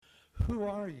"Who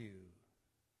are you?"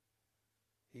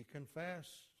 He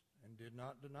confessed and did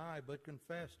not deny, but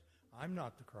confessed, "I'm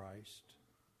not the Christ."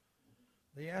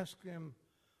 They asked him,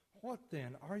 "What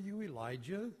then? Are you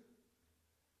Elijah?"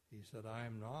 He said, "I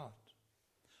am not."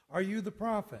 "Are you the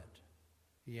prophet?"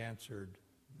 He answered,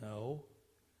 "No."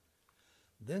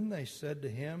 Then they said to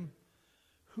him,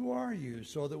 "Who are you,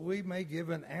 so that we may give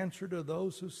an answer to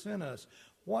those who sent us?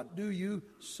 What do you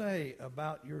say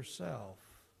about yourself?"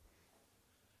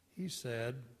 He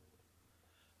said,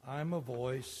 "I'm a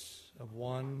voice of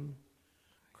one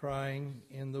crying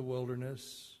in the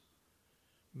wilderness,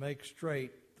 'Make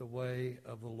straight the way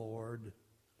of the Lord,'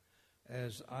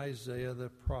 as Isaiah the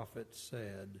prophet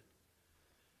said."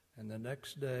 And the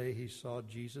next day he saw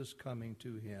Jesus coming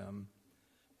to him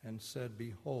and said,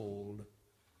 "Behold,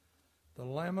 the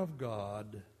Lamb of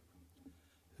God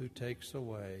who takes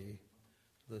away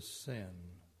the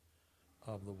sin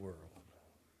of the world."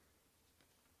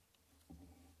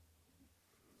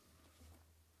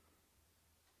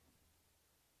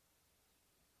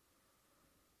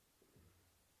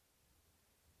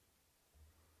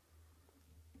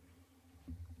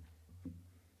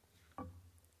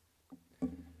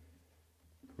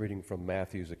 Reading from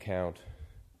Matthew's account,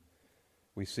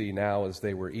 we see now as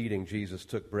they were eating, Jesus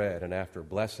took bread and after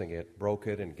blessing it, broke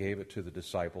it and gave it to the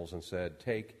disciples and said,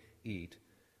 "Take, eat,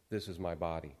 this is my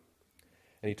body."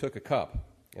 And he took a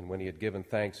cup, and when he had given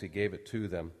thanks, he gave it to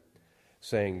them,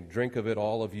 saying, "Drink of it,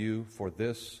 all of you, for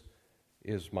this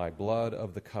is my blood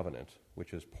of the covenant,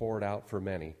 which is poured out for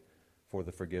many for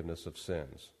the forgiveness of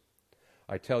sins.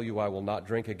 I tell you, I will not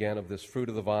drink again of this fruit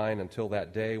of the vine until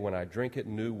that day when I drink it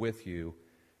new with you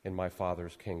in my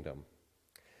Father's kingdom."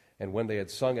 And when they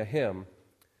had sung a hymn,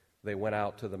 they went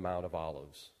out to the Mount of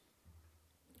Olives.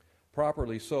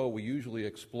 Properly so, we usually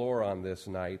explore on this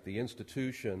night the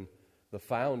institution, the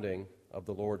founding of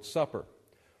the Lord's Supper,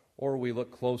 or we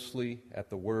look closely at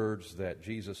the words that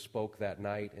Jesus spoke that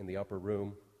night in the upper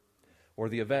room, or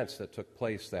the events that took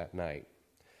place that night.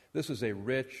 This is a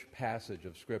rich passage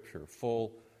of Scripture,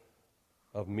 full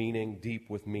of meaning,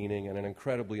 deep with meaning, and an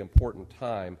incredibly important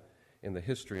time in the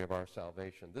history of our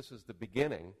salvation. This is the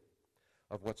beginning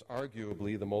of what's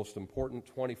arguably the most important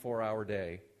 24-hour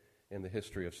day in the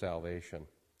history of salvation.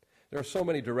 There are so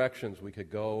many directions we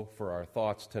could go for our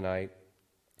thoughts tonight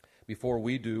before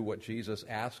we do what Jesus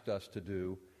asked us to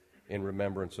do in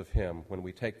remembrance of him, when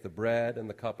we take the bread and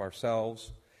the cup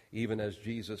ourselves, even as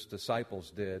Jesus' disciples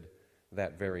did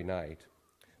that very night.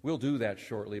 We'll do that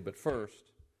shortly, but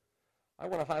first, I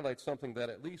want to highlight something that,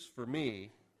 at least for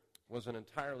me, was an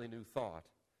entirely new thought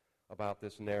about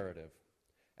this narrative.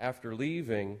 After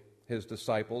leaving his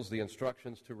disciples the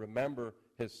instructions to remember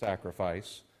his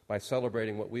sacrifice by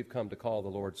celebrating what we've come to call the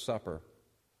Lord's Supper,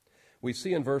 we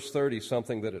see in verse 30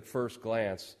 something that at first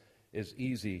glance is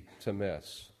easy to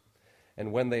miss.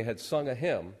 And when they had sung a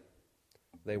hymn,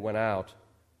 they went out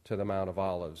to the Mount of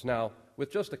Olives. Now,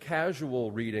 with just a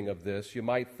casual reading of this, you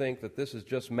might think that this is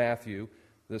just Matthew.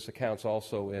 This account's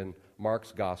also in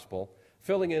Mark's Gospel,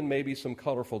 filling in maybe some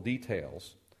colorful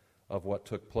details of what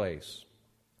took place.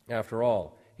 After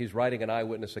all, he's writing an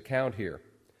eyewitness account here,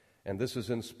 and this is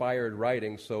inspired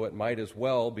writing, so it might as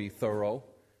well be thorough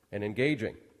and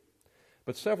engaging.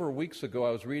 But several weeks ago,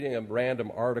 I was reading a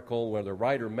random article where the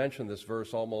writer mentioned this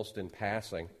verse almost in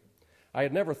passing. I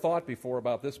had never thought before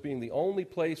about this being the only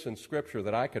place in Scripture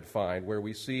that I could find where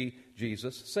we see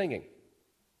Jesus singing.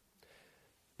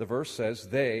 The verse says,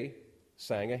 "They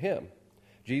sang a hymn."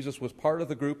 Jesus was part of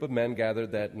the group of men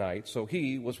gathered that night, so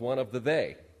he was one of the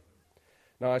they.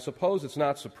 Now, I suppose it's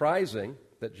not surprising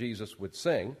that Jesus would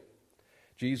sing.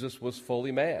 Jesus was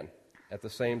fully man. At the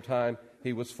same time,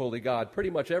 he was fully God. Pretty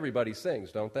much everybody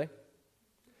sings, don't they?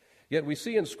 Yet we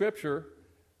see in Scripture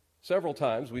several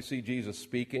times, we see Jesus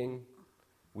speaking,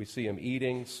 we see him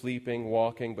eating, sleeping,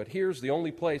 walking, but here's the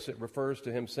only place it refers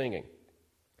to him singing.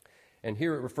 And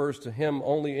here it refers to him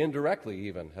only indirectly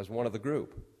even, as one of the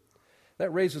group.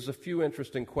 That raises a few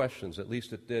interesting questions, at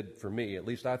least it did for me. At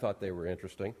least I thought they were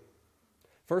interesting.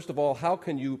 First of all, how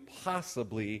can you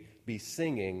possibly be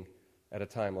singing at a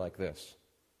time like this?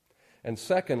 And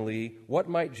secondly, what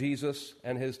might Jesus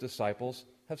and his disciples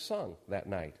have sung that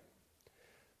night?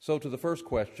 So to the first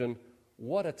question,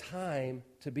 what a time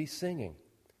to be singing.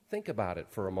 Think about it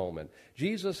for a moment.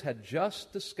 Jesus had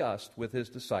just discussed with his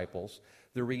disciples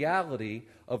the reality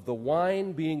of the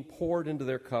wine being poured into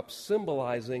their cups,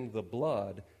 symbolizing the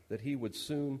blood that he would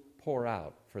soon pour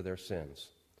out for their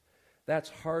sins. That's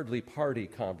hardly party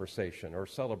conversation or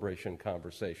celebration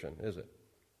conversation, is it?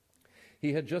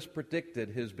 He had just predicted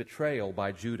his betrayal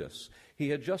by Judas. He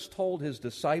had just told his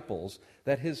disciples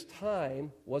that his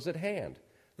time was at hand,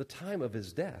 the time of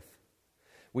his death.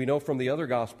 We know from the other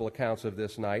gospel accounts of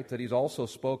this night that he's also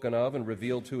spoken of and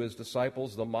revealed to his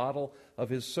disciples the model of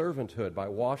his servanthood by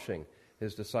washing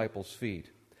his disciples'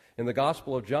 feet. In the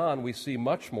Gospel of John, we see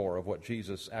much more of what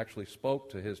Jesus actually spoke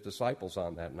to his disciples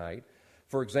on that night.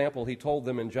 For example, he told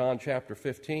them in John chapter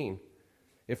 15,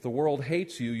 "If the world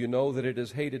hates you, you know that it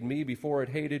has hated me before it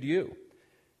hated you."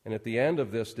 And at the end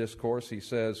of this discourse, he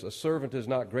says, "A servant is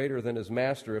not greater than his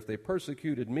master. If they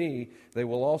persecuted me, they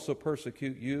will also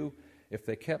persecute you. If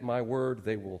they kept my word,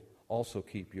 they will also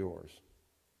keep yours."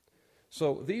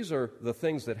 So these are the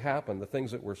things that happened, the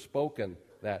things that were spoken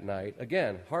that night.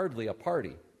 Again, hardly a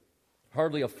party,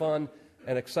 hardly a fun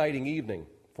and exciting evening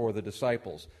for the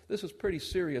disciples. This is pretty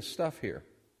serious stuff here.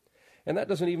 And that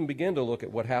doesn't even begin to look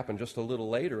at what happened just a little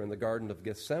later in the Garden of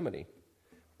Gethsemane,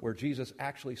 where Jesus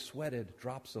actually sweated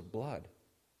drops of blood.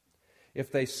 If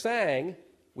they sang,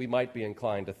 we might be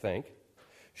inclined to think,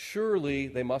 surely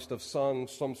they must have sung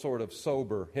some sort of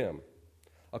sober hymn,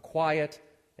 a quiet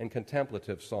and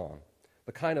contemplative song,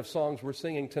 the kind of songs we're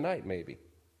singing tonight maybe.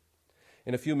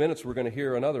 In a few minutes, we're going to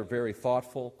hear another very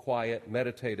thoughtful, quiet,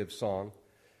 meditative song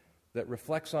that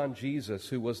reflects on Jesus,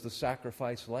 who was the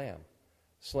sacrificed lamb,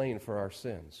 slain for our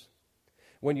sins.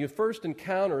 When you first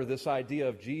encounter this idea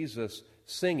of Jesus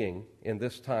singing in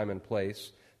this time and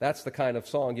place, that's the kind of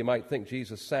song you might think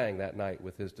Jesus sang that night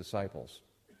with his disciples.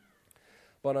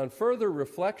 But on further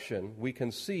reflection, we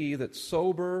can see that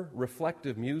sober,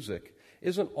 reflective music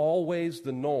isn't always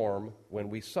the norm when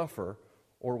we suffer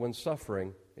or when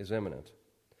suffering is imminent.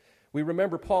 We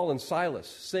remember Paul and Silas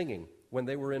singing when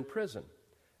they were in prison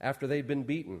after they'd been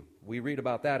beaten. We read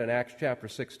about that in Acts chapter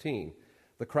 16.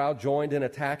 The crowd joined in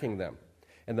attacking them,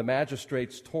 and the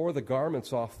magistrates tore the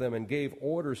garments off them and gave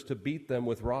orders to beat them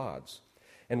with rods.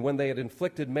 And when they had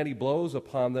inflicted many blows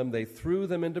upon them, they threw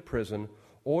them into prison,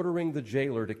 ordering the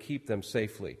jailer to keep them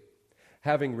safely.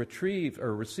 Having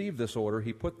received this order,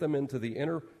 he put them into the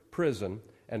inner prison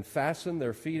and fastened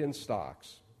their feet in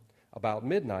stocks. About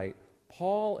midnight,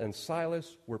 Paul and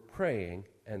Silas were praying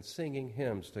and singing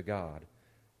hymns to God,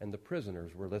 and the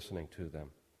prisoners were listening to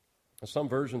them. Some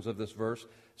versions of this verse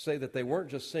say that they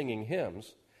weren't just singing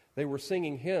hymns, they were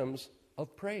singing hymns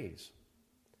of praise.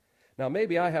 Now,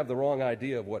 maybe I have the wrong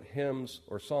idea of what hymns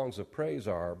or songs of praise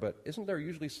are, but isn't there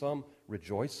usually some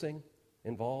rejoicing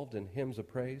involved in hymns of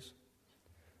praise?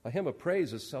 A hymn of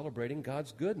praise is celebrating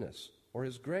God's goodness or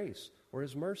his grace or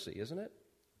his mercy, isn't it?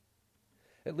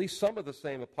 At least some of the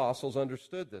same apostles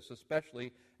understood this,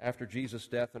 especially after Jesus'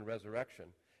 death and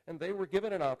resurrection, and they were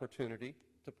given an opportunity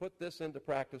to put this into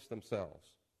practice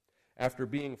themselves. After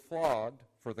being flogged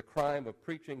for the crime of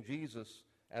preaching Jesus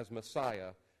as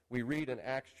Messiah, we read in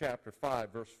Acts chapter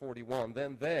 5, verse 41,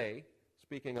 "Then they,"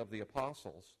 speaking of the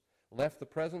apostles, "left the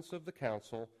presence of the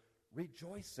council,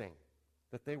 rejoicing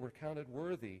that they were counted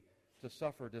worthy to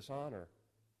suffer dishonor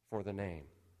for the name."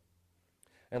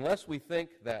 Unless we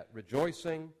think that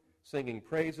rejoicing, singing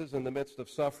praises in the midst of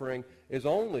suffering is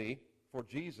only for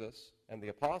Jesus and the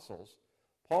apostles,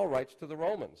 Paul writes to the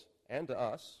Romans and to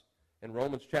us in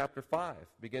Romans chapter 5,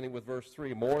 beginning with verse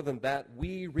 3, "More than that,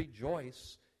 we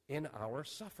rejoice in our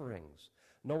sufferings,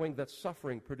 knowing that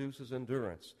suffering produces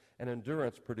endurance, and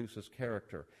endurance produces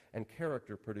character, and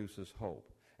character produces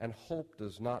hope. And hope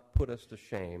does not put us to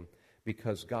shame,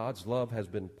 because God's love has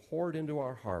been poured into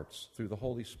our hearts through the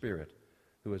Holy Spirit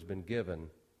who has been given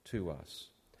to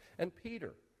us." And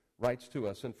Peter writes to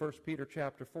us in 1 Peter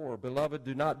chapter 4, "Beloved,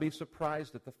 do not be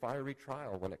surprised at the fiery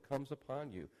trial when it comes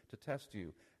upon you to test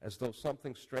you, as though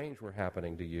something strange were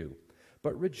happening to you.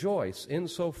 But rejoice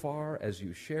insofar as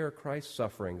you share Christ's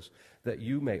sufferings, that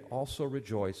you may also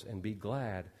rejoice and be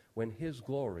glad when his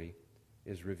glory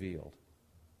is revealed."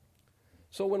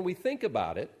 So when we think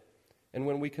about it, and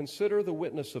when we consider the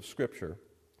witness of Scripture,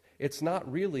 it's not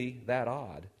really that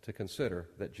odd to consider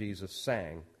that Jesus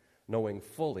sang, knowing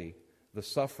fully the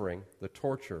suffering, the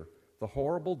torture, the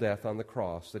horrible death on the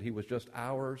cross that he was just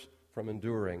hours from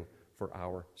enduring for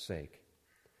our sake.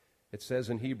 It says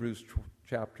in Hebrews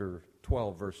chapter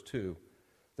 12, verse 2,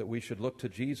 that we should look to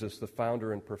Jesus, the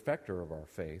founder and perfecter of our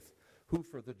faith, who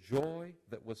for the joy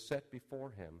that was set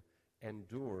before him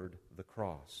endured the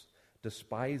cross,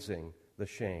 despising the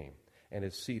shame, and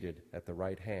is seated at the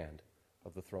right hand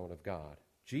of the throne of God.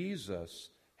 Jesus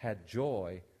had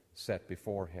joy set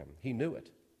before him. He knew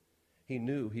it. He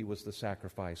knew he was the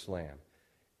sacrificed lamb.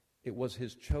 It was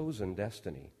his chosen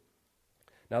destiny.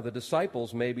 Now, the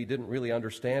disciples maybe didn't really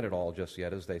understand it all just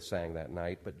yet as they sang that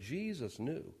night, but Jesus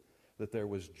knew that there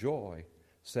was joy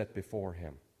set before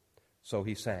him. So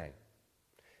he sang.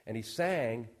 And he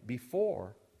sang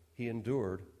before he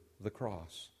endured the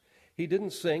cross. He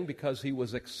didn't sing because he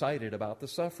was excited about the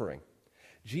suffering.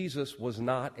 Jesus was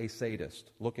not a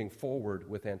sadist, looking forward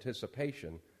with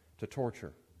anticipation to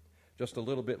torture. Just a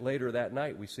little bit later that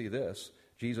night, we see this.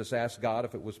 Jesus asked God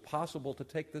if it was possible to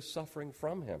take this suffering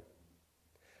from him.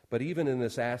 But even in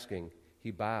this asking,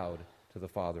 he bowed to the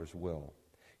Father's will.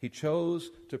 He chose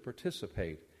to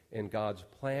participate in God's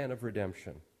plan of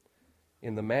redemption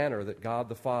in the manner that God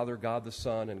the Father, God the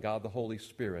Son, and God the Holy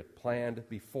Spirit planned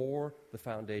before the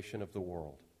foundation of the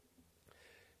world.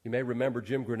 You may remember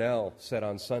Jim Grinnell said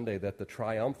on Sunday that the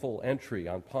triumphal entry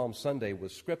on Palm Sunday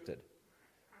was scripted.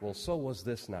 Well, so was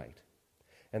this night.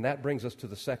 And that brings us to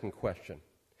the second question.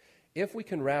 If we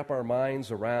can wrap our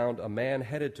minds around a man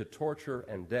headed to torture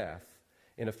and death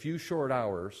in a few short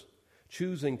hours,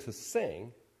 choosing to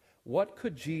sing, what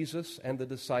could Jesus and the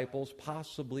disciples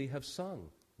possibly have sung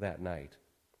that night?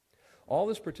 All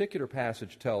this particular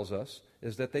passage tells us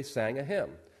is that they sang a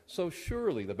hymn. So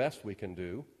surely the best we can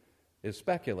do is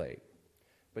speculate.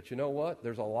 But you know what?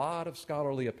 There's a lot of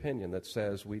scholarly opinion that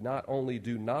says we not only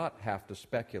do not have to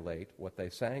speculate what they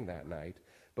sang that night,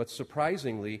 but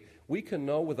surprisingly, we can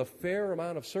know with a fair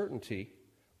amount of certainty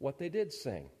what they did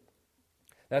sing.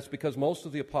 That's because most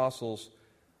of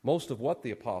what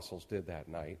the apostles did that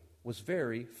night was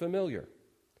very familiar.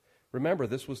 Remember,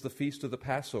 this was the feast of the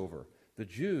Passover. The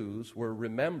Jews were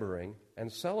remembering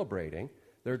and celebrating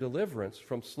their deliverance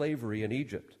from slavery in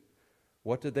Egypt.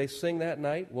 What did they sing that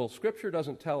night? Well, Scripture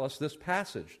doesn't tell us, this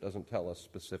passage doesn't tell us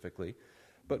specifically,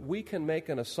 but we can make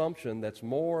an assumption that's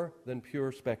more than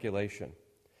pure speculation.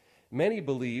 Many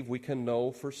believe we can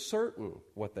know for certain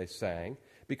what they sang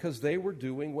because they were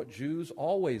doing what Jews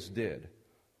always did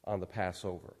on the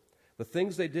Passover. The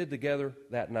things they did together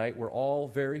that night were all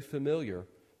very familiar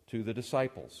to the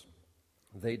disciples.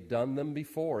 They'd done them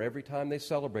before every time they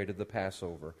celebrated the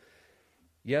Passover.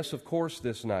 Yes, of course,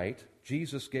 this night,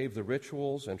 Jesus gave the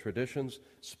rituals and traditions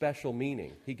special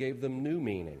meaning. He gave them new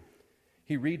meaning.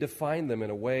 He redefined them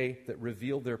in a way that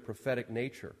revealed their prophetic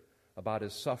nature about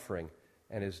his suffering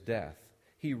and his death.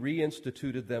 He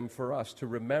reinstituted them for us to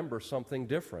remember something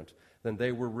different than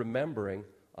they were remembering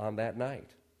on that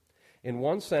night. In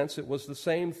one sense, it was the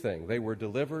same thing. They were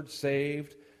delivered,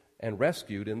 saved, and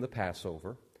rescued in the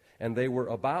Passover, and they were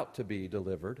about to be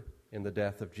delivered in the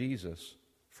death of Jesus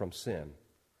from sin.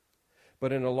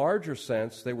 But in a larger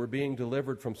sense, they were being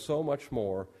delivered from so much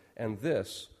more, and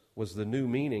this was the new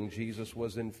meaning Jesus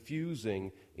was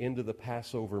infusing into the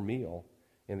Passover meal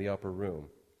in the upper room.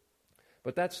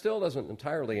 But that still doesn't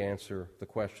entirely answer the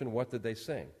question, what did they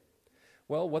sing?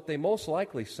 Well, what they most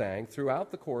likely sang throughout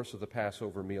the course of the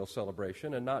Passover meal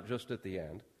celebration, and not just at the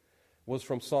end, was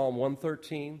from Psalm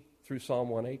 113 through Psalm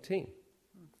 118.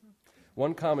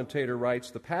 One commentator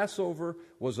writes, the Passover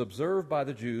was observed by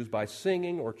the Jews by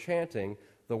singing or chanting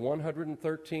the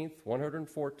 113th,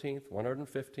 114th,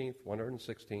 115th,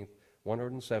 116th,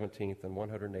 117th, and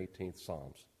 118th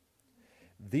Psalms.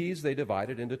 These they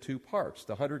divided into two parts.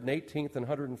 The 118th and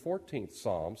 114th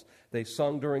Psalms they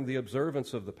sung during the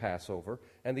observance of the Passover,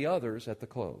 and the others at the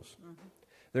close.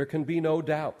 There can be no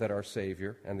doubt that our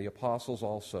Savior and the apostles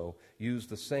also used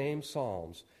the same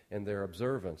psalms in their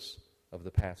observance of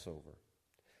the Passover.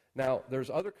 Now, there's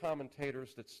other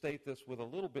commentators that state this with a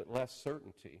little bit less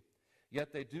certainty,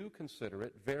 yet they do consider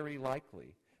it very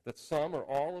likely that some or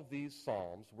all of these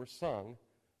psalms were sung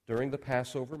during the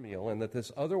Passover meal, and that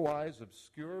this otherwise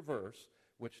obscure verse,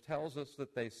 which tells us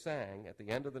that they sang at the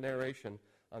end of the narration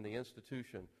on the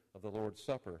institution of the Lord's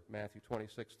Supper, Matthew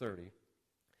 26:30,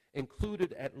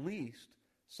 included at least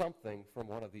something from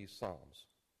one of these psalms.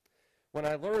 When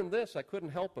I learned this, I couldn't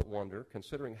help but wonder,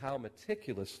 considering how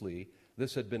meticulously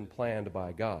this had been planned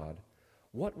by God,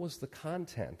 what was the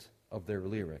content of their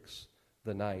lyrics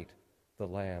the night the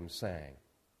Lamb sang?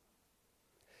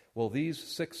 Well, these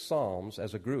 6 psalms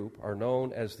as a group are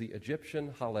known as the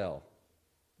Egyptian Hallel.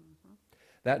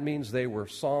 That means they were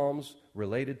psalms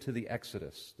related to the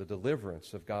Exodus, the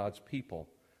deliverance of God's people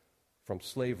from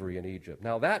slavery in Egypt.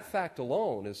 Now, that fact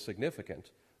alone is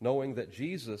significant, knowing that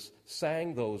Jesus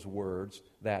sang those words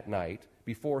that night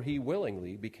before he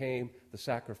willingly became the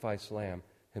sacrificed lamb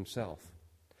himself.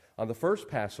 On the first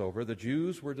Passover, the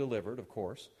Jews were delivered, of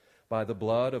course, by the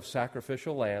blood of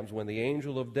sacrificial lambs when the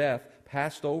angel of death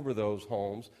passed over those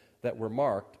homes that were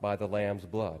marked by the lamb's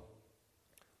blood.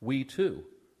 We, too,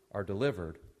 are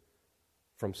delivered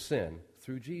from sin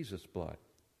through Jesus' blood.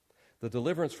 The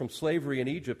deliverance from slavery in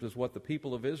Egypt is what the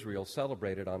people of Israel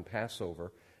celebrated on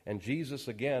Passover, and Jesus,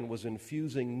 again, was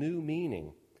infusing new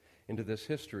meaning into this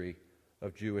history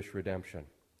of Jewish redemption.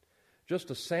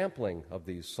 Just a sampling of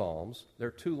these psalms.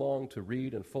 They're too long to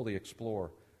read and fully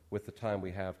explore with the time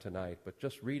we have tonight, but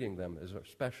just reading them is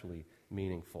especially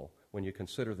meaningful. when you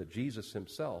consider that Jesus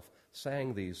himself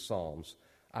sang these psalms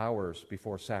hours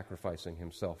before sacrificing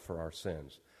himself for our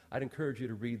sins. I'd encourage you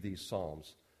to read these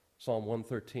psalms, Psalm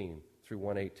 113 through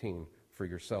 118, for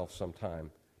yourself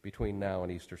sometime between now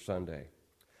and Easter Sunday.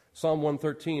 Psalm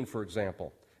 113, for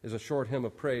example, is a short hymn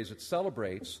of praise. It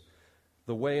celebrates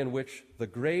the way in which the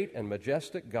great and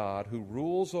majestic God who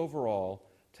rules over all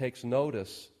takes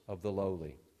notice of the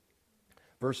lowly.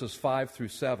 Verses 5 through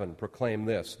 7 proclaim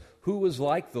this: "Who is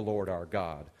like the Lord our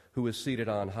God, who is seated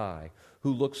on high,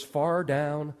 who looks far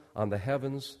down on the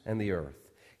heavens and the earth?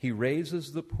 He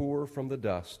raises the poor from the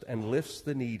dust and lifts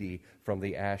the needy from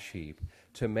the ash heap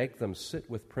to make them sit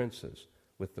with princes,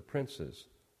 with the princes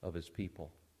of his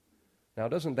people." Now,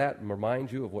 doesn't that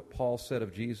remind you of what Paul said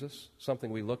of Jesus,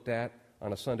 something we looked at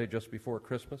on a Sunday just before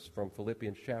Christmas from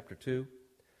Philippians chapter 2?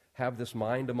 "Have this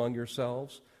mind among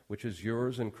yourselves, which is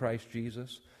yours in Christ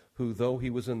Jesus, who, though he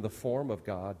was in the form of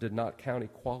God, did not count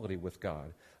equality with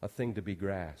God a thing to be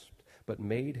grasped, but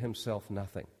made himself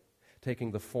nothing,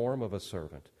 taking the form of a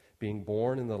servant, being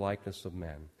born in the likeness of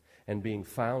men, and being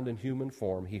found in human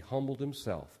form, he humbled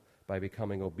himself by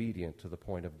becoming obedient to the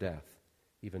point of death,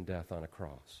 even death on a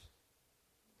cross."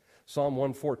 Psalm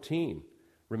 114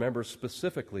 remembers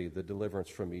specifically the deliverance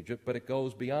from Egypt, but it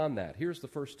goes beyond that. Here's the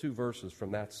first two verses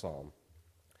from that psalm.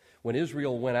 "When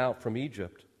Israel went out from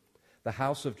Egypt, the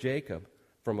house of Jacob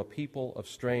from a people of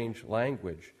strange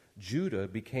language, Judah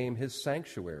became his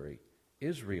sanctuary,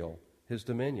 Israel his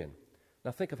dominion."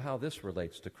 Now think of how this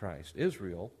relates to Christ.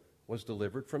 Israel was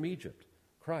delivered from Egypt.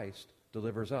 Christ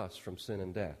delivers us from sin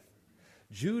and death.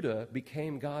 Judah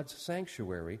became God's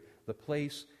sanctuary, the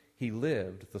place he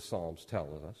lived, the Psalms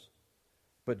tell us.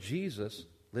 But Jesus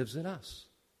lives in us.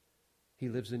 He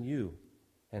lives in you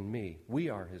and me. We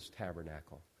are his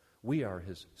tabernacle. We are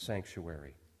his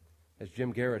sanctuary. As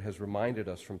Jim Garrett has reminded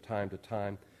us from time to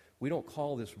time, we don't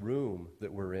call this room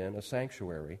that we're in a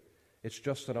sanctuary. It's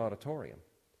just an auditorium.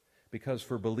 Because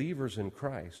for believers in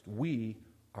Christ, we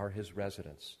are his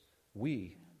residence.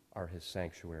 We are his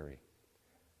sanctuary.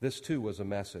 This too was a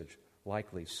message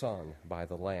likely sung by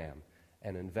the Lamb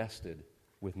and invested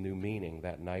with new meaning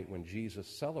that night when Jesus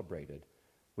celebrated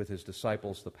with his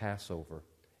disciples the Passover,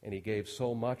 and he gave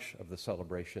so much of the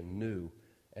celebration new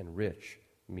and rich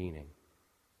meaning.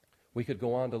 We could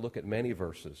go on to look at many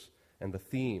verses and the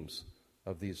themes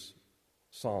of these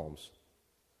psalms.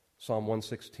 Psalm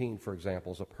 116, for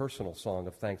example, is a personal song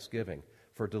of thanksgiving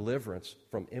for deliverance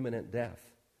from imminent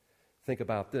death. Think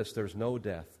about this: there's no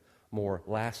death more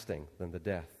lasting than the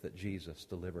death that Jesus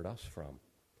delivered us from.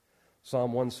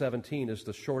 Psalm 117 is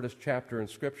the shortest chapter in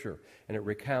Scripture, and it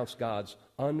recounts God's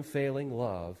unfailing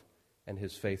love and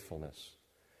his faithfulness.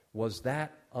 Was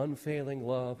that unfailing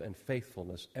love and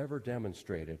faithfulness ever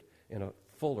demonstrated in a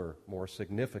fuller, more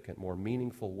significant, more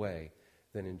meaningful way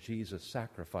than in Jesus'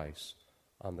 sacrifice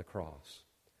on the cross?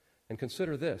 And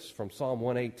consider this from Psalm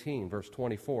 118, verse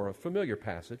 24, a familiar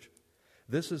passage.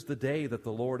 "This is the day that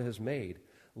the Lord has made.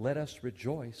 Let us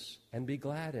rejoice and be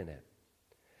glad in it."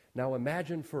 Now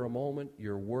imagine for a moment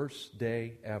your worst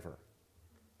day ever,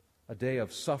 a day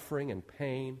of suffering and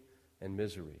pain and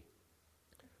misery.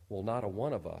 Well, not a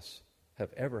one of us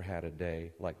have ever had a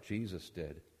day like Jesus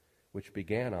did, which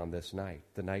began on this night,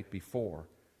 the night before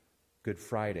Good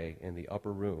Friday in the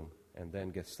upper room and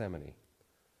then Gethsemane.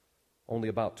 Only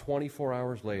about 24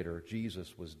 hours later,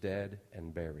 Jesus was dead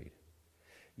and buried.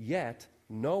 Yet,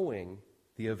 knowing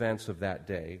the events of that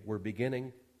day were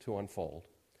beginning to unfold,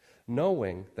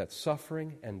 knowing that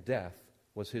suffering and death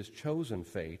was his chosen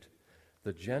fate,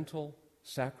 the gentle,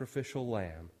 sacrificial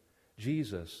lamb,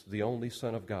 Jesus, the only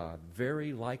Son of God,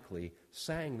 very likely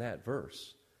sang that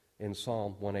verse in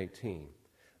Psalm 118.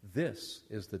 "This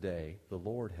is the day the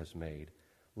Lord has made.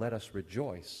 Let us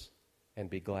rejoice and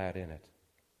be glad in it."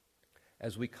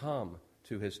 As we come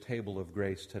to his table of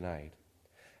grace tonight,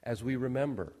 as we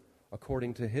remember,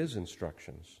 according to his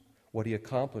instructions, what he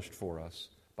accomplished for us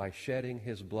by shedding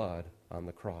his blood on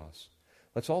the cross,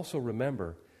 let's also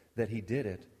remember that he did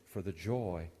it for the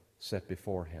joy set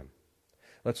before him.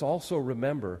 Let's also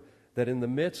remember that in the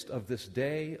midst of this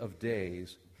day of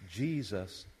days,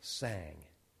 Jesus sang.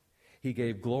 He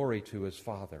gave glory to his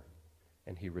Father,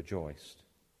 and he rejoiced.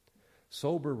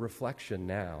 Sober reflection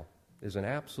now is an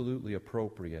absolutely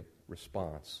appropriate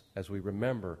response as we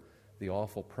remember the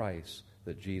awful price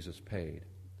that Jesus paid.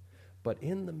 But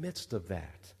in the midst of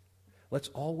that, let's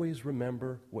always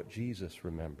remember what Jesus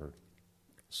remembered.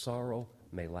 Sorrow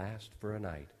may last for a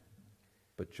night,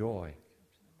 but joy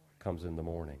comes in the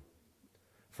morning.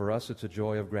 For us, it's a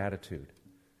joy of gratitude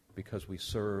because we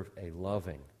serve a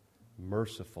loving,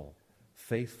 merciful,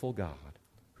 faithful God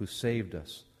who saved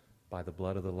us by the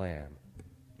blood of the Lamb,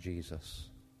 Jesus.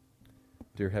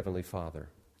 Dear Heavenly Father,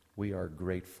 we are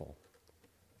grateful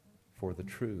for the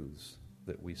truths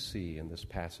that we see in this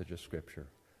passage of Scripture.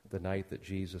 The night that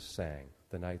Jesus sang,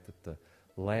 the night that the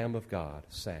Lamb of God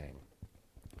sang,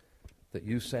 that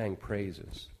you sang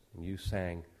praises and you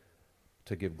sang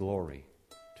to give glory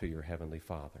to your Heavenly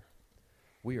Father.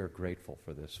 We are grateful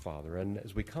for this, Father. And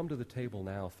as we come to the table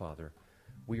now, Father,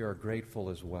 we are grateful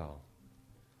as well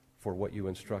for what you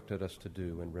instructed us to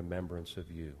do in remembrance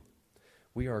of you.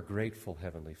 We are grateful,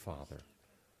 Heavenly Father,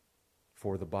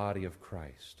 for the body of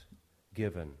Christ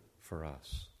given for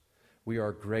us. We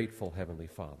are grateful, Heavenly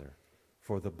Father,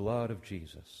 for the blood of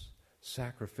Jesus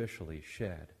sacrificially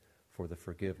shed for the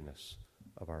forgiveness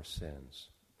of our sins.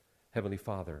 Heavenly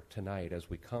Father, tonight as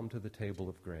we come to the table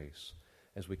of grace,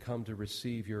 as we come to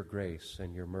receive your grace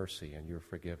and your mercy and your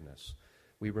forgiveness,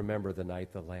 we remember the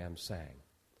night the Lamb sang.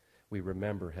 We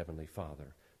remember, Heavenly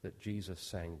Father, that Jesus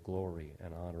sang glory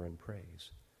and honor and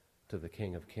praise to the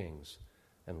King of Kings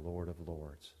and Lord of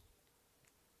Lords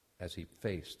as he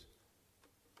faced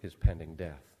his pending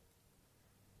death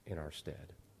in our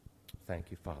stead.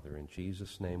 Thank you, Father. In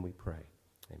Jesus' name we pray.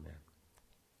 Amen.